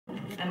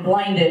I'm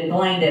blinded.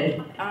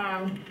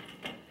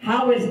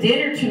 How was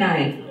dinner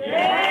tonight?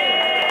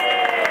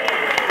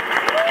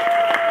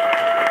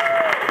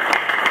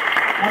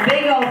 A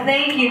big old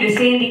thank you to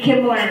Sandy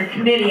Kimball and her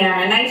committee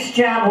on a nice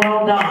job,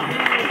 well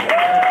done.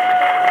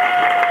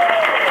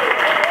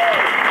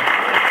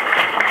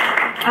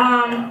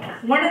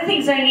 One of the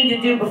things I need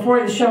to do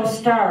before the show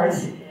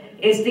starts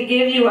is to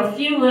give you a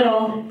few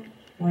little,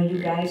 well,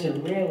 you guys are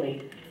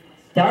really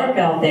dark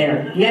out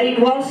there. You got any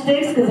glow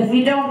sticks? Because if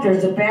you don't,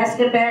 there's a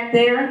basket back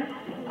there.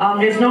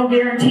 There's no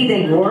guarantee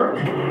they work,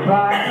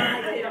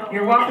 but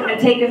you're welcome to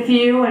take a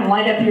few and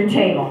light up your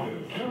table.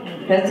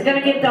 Because it's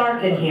going to get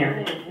dark in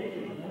here.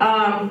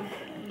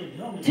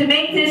 To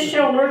make this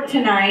show work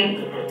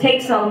tonight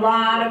takes a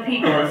lot of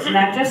people. It's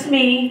not just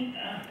me.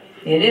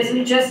 It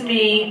isn't just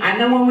me. I'm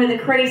the one with the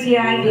crazy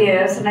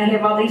ideas, and I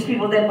have all these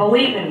people that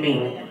believe in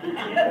me.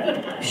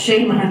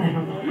 Shame on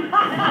them.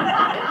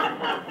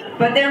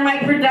 But they're my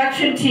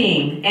production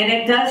team, and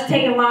it does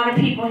take a lot of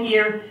people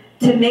here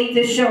to make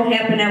this show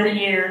happen every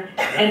year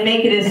and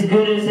make it as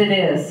good as it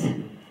is.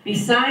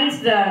 Besides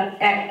the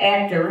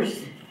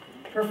actors,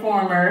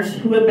 performers,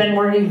 who have been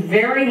working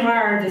very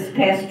hard this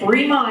past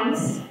 3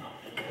 months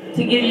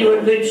to give you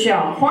a good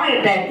show.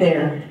 Quiet back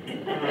there.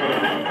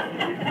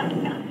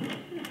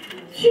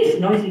 Jeez,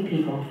 noisy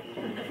people.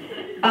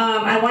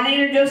 I want to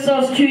introduce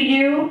those to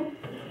you.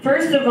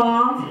 First of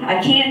all, I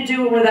can't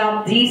do it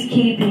without these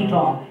key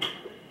people.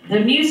 The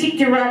music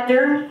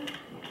director,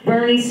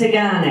 Bernie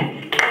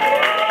Saganek.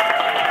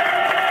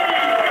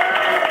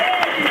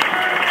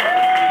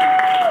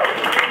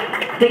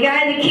 The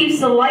guy that keeps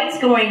the lights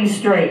going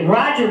straight,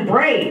 Roger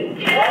Braid.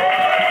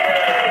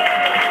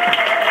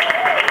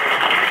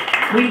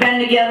 We've been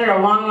together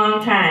a long,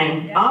 long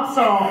time.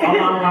 Also a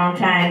long, long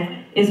time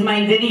is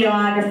my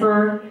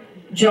videographer,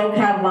 Joe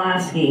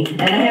Kozlowski.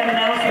 And I have an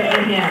announcement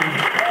for him.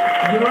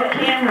 Your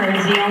camera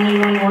is the only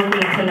one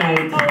working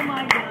tonight. Oh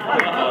my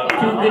God.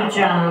 Do a good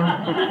job.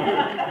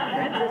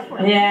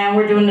 Yeah,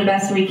 we're doing the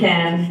best we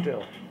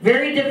can.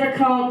 Very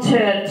difficult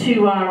to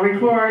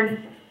record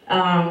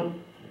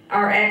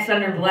our acts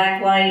under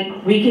black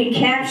light. We can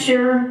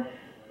capture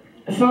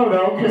a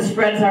photo because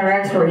Fred's our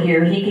expert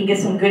here. He can get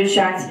some good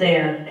shots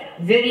there.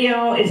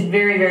 Video is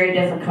very, very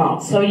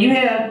difficult. So you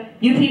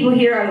people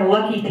here are the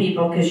lucky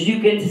people because you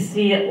get to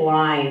see it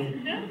live.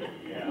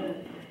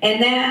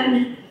 And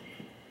then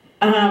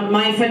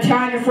my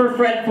photographer,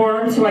 Fred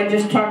Forbes, who I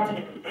just talked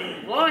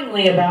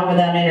glowingly about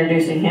without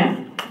introducing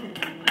him.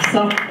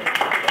 So,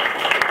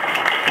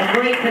 a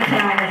great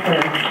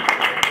photographer.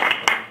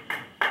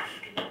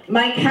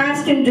 My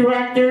costume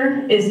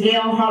director is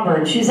Gail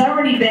Hubbard. She's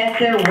already back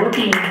there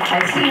working. I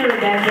see her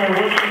back there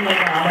working with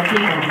other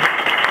people.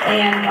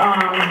 And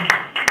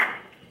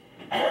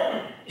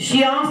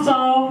she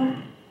also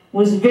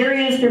was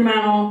very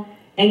instrumental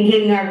in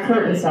getting our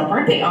curtains up.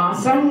 Aren't they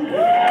awesome?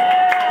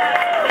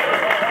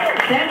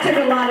 That took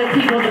a lot of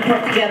people to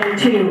put together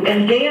too.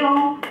 And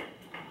Gail,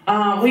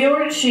 we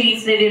ordered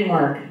sheets, they didn't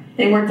work.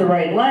 They weren't the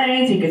right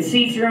length, you could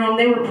see through them,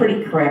 they were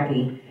pretty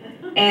crappy.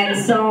 And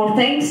so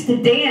thanks to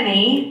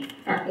Danny,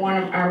 one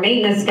of our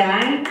maintenance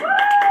guy, he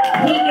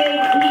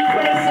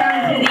put us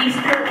onto these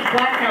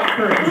blackout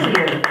curtains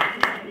here.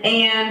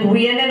 And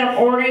we ended up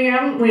ordering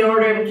them. We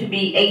ordered them to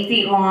be 8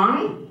 feet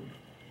long.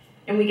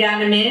 And we got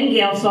them in,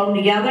 Gail sewed them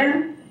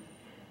together.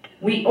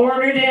 We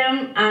ordered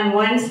them on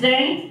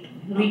Wednesday.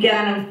 We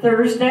got them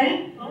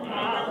Thursday.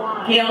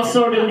 Gail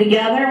sewed them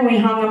together and we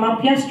hung them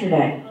up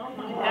yesterday.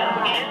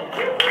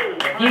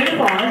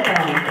 Beautiful, aren't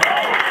they?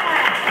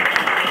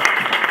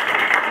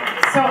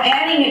 So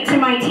adding it to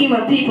my team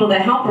of people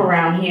that help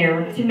around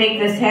here to make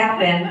this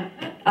happen,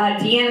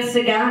 Deanna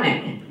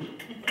Saganek,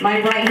 my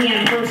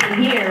right-hand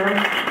person here,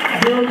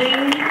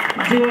 building,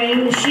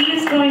 doing,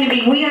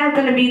 we are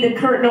going to be the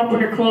curtain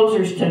opener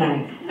closers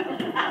tonight.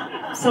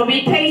 So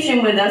be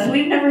patient with us.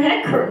 We've never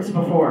had curtains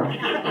before.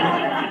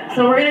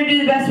 So we're going to do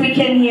the best we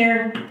can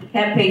here.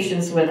 Have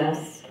patience with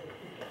us.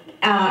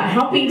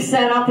 Helping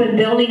set up and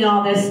building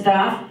all this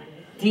stuff,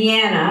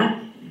 Deanna,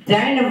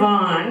 Dinah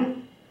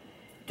Vaughn,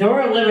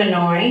 Dora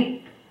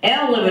Livinoy,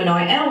 Elle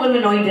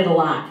Livinoy did a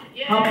lot.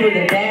 Helped with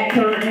the back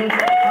curtain,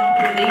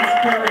 helped with these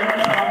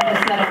curtains, helped to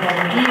set up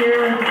over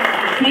here.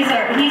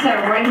 He's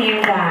our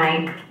right-hand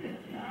guy.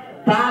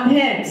 Bob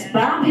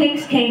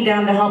Hicks came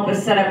down to help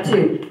us set up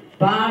too.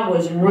 Bob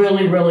was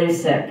really, really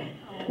sick.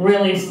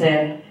 Really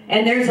sick.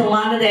 And there's a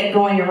lot of that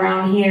going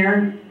around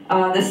here.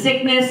 The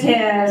sickness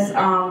has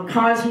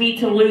caused me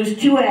to lose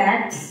 2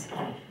 acts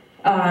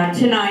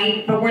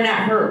tonight, but we're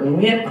not hurting.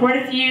 We have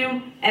quite a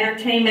few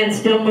entertainment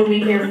still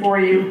moving here for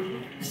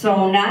you,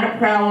 so not a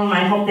problem.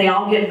 I hope they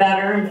all get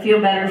better and feel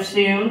better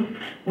soon.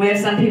 We have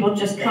some people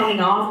just coming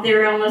off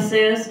their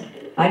illnesses.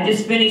 I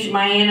just finished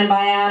my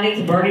antibiotics.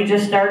 Bernie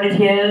just started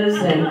his,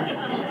 and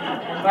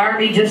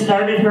Barbie just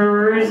started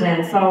hers,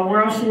 and so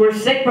we're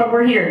sick, but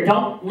we're here.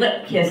 Don't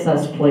lip kiss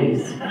us,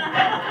 please.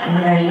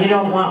 You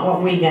don't want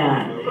what we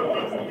got.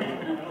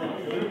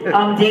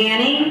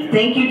 Danny,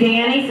 thank you,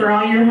 Danny, for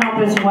all your help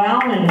as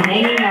well and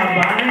hanging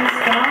our bar and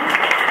stuff.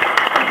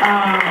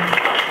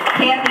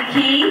 Kathy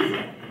Key,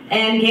 Keith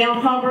and Gail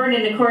Hubbard,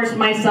 and of course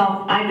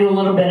myself. I do a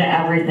little bit of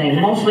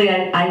everything. Mostly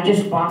I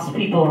just boss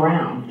people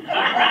around.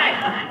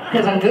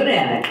 Because I'm good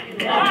at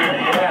it.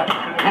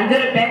 I'm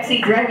good at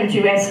backseat driving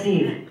too, ask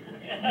Steve.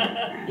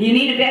 You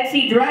need a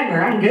backseat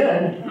driver, I'm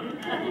good.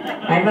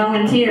 I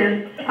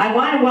volunteer. I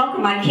want to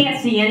welcome, I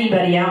can't see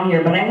anybody out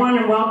here, but I want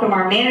to welcome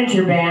our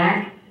manager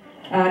back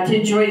to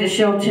enjoy the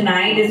show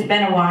tonight. It's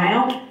been a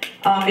while.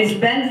 It's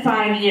been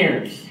 5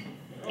 years.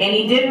 And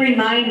he did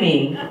remind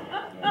me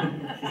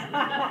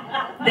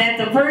that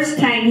the first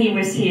time he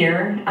was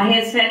here, I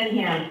had said to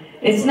him,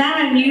 it's not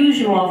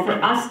unusual for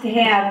us to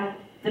have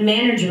the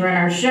manager in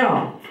our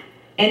show.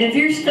 And if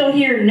you're still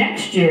here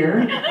next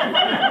year,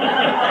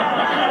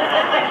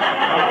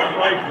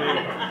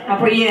 I'll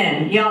put you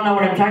in. You all know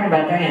what I'm talking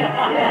about, don't you?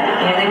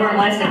 Yeah, they weren't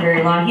lasting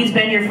very long. He's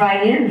been here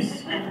 5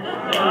 years.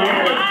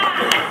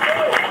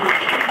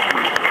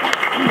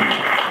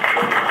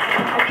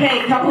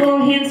 Okay, a couple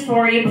little hints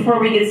for you before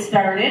we get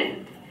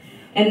started.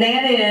 And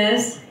that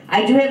is,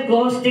 I do have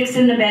glow sticks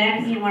in the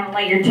back if you want to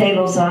light your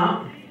tables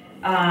up.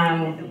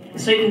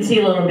 So you can see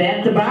a little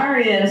bit. The bar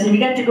is, have you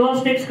got your glow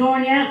sticks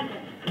going yet?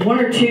 1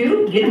 or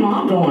 2? Get them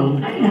all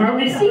going. I can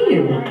hardly see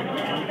you.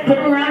 Put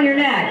them around your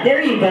neck.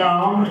 There you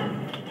go.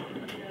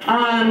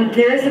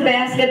 There is a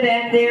basket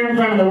back there in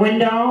front of the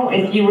window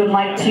if you would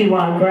like to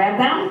grab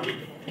them.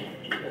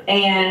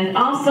 And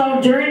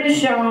also during the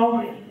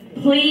show,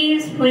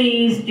 please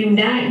do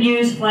not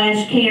use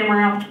flash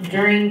camera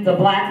during the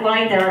black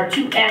light. There are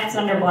 2 F's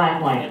under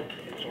black light.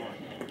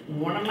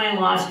 One of mine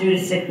lost due to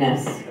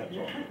sickness.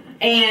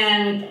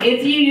 And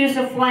if you use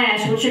a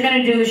flash, what you're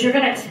going to do is you're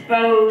going to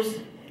expose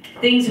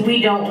things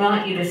we don't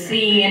want you to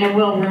see, and it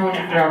will ruin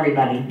it for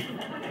everybody.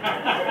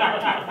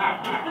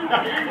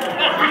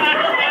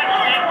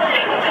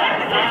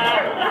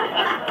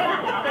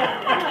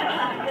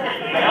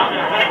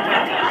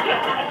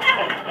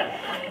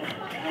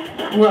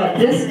 Look,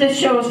 this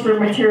show is for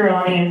mature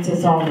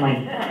audiences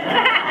only.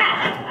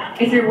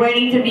 If you're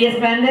waiting to be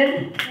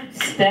offended,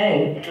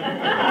 stay.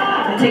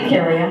 I'll take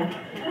care of you.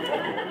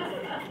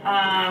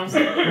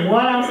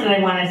 What else did I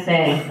want to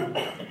say?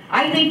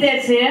 I think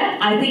that's it.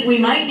 I think we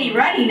might be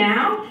ready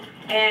now.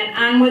 And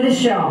on with the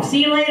show.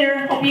 See you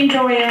later. Hope you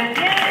enjoy it.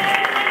 Yay!